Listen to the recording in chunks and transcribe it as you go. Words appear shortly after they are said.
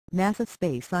NASA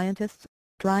space scientists,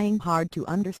 trying hard to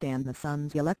understand the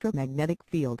Sun's electromagnetic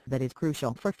field that is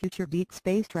crucial for future deep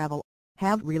space travel,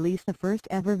 have released the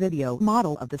first-ever video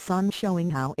model of the Sun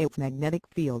showing how its magnetic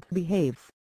field behaves.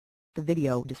 The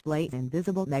video displays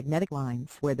invisible magnetic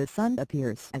lines where the Sun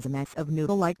appears as a mass of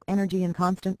noodle-like energy in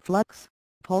constant flux,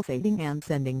 pulsating and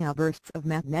sending out bursts of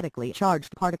magnetically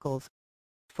charged particles.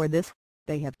 For this,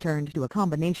 they have turned to a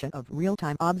combination of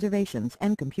real-time observations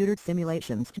and computer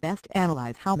simulations to best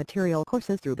analyze how material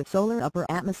courses through the solar upper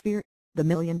atmosphere, the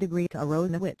million-degree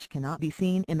corona which cannot be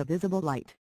seen in the visible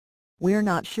light. We're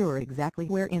not sure exactly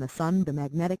where in the Sun the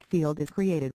magnetic field is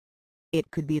created. It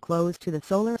could be close to the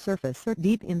solar surface or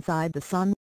deep inside the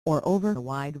Sun, or over a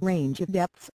wide range of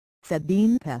depths, said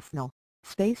Dean Pesnell,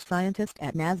 space scientist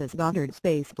at NASA's Goddard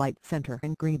Space Flight Center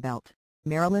in Greenbelt,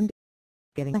 Maryland.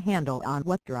 Getting a handle on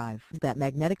what drives that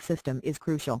magnetic system is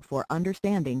crucial for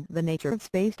understanding the nature of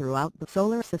space throughout the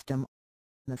solar system.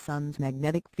 The Sun's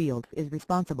magnetic field is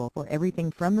responsible for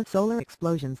everything from the solar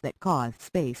explosions that cause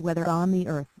space weather on the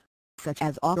Earth, such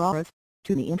as auroras,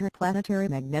 to the interplanetary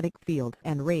magnetic field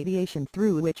and radiation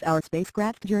through which our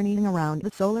spacecraft journeying around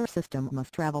the solar system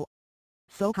must travel.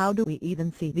 So how do we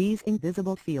even see these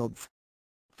invisible fields?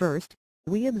 First,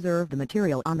 we observe the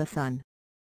material on the Sun.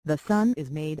 The Sun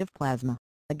is made of plasma,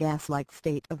 a gas-like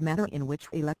state of matter in which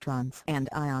electrons and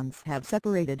ions have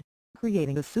separated,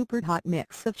 creating a superhot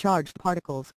mix of charged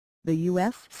particles, the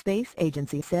U.S. Space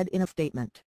Agency said in a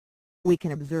statement. We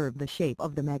can observe the shape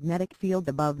of the magnetic field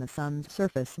above the Sun's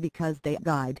surface because they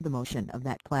guide the motion of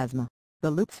that plasma.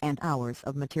 The loops and hours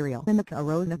of material in the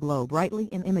corona glow brightly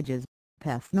in images,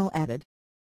 Pesnell added.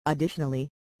 Additionally,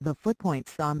 the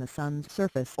footpoints on the Sun's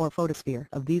surface or photosphere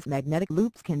of these magnetic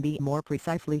loops can be more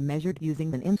precisely measured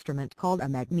using an instrument called a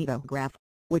magnetograph,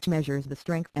 which measures the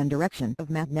strength and direction of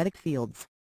magnetic fields.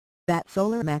 At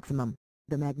solar maximum,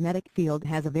 the magnetic field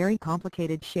has a very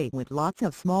complicated shape with lots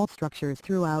of small structures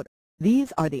throughout.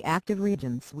 These are the active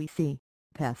regions we see,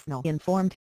 Pesnell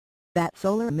informed. At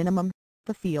solar minimum,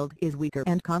 the field is weaker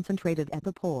and concentrated at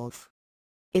the poles.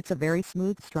 It's a very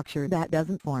smooth structure that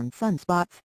doesn't form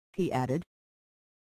sunspots, he added.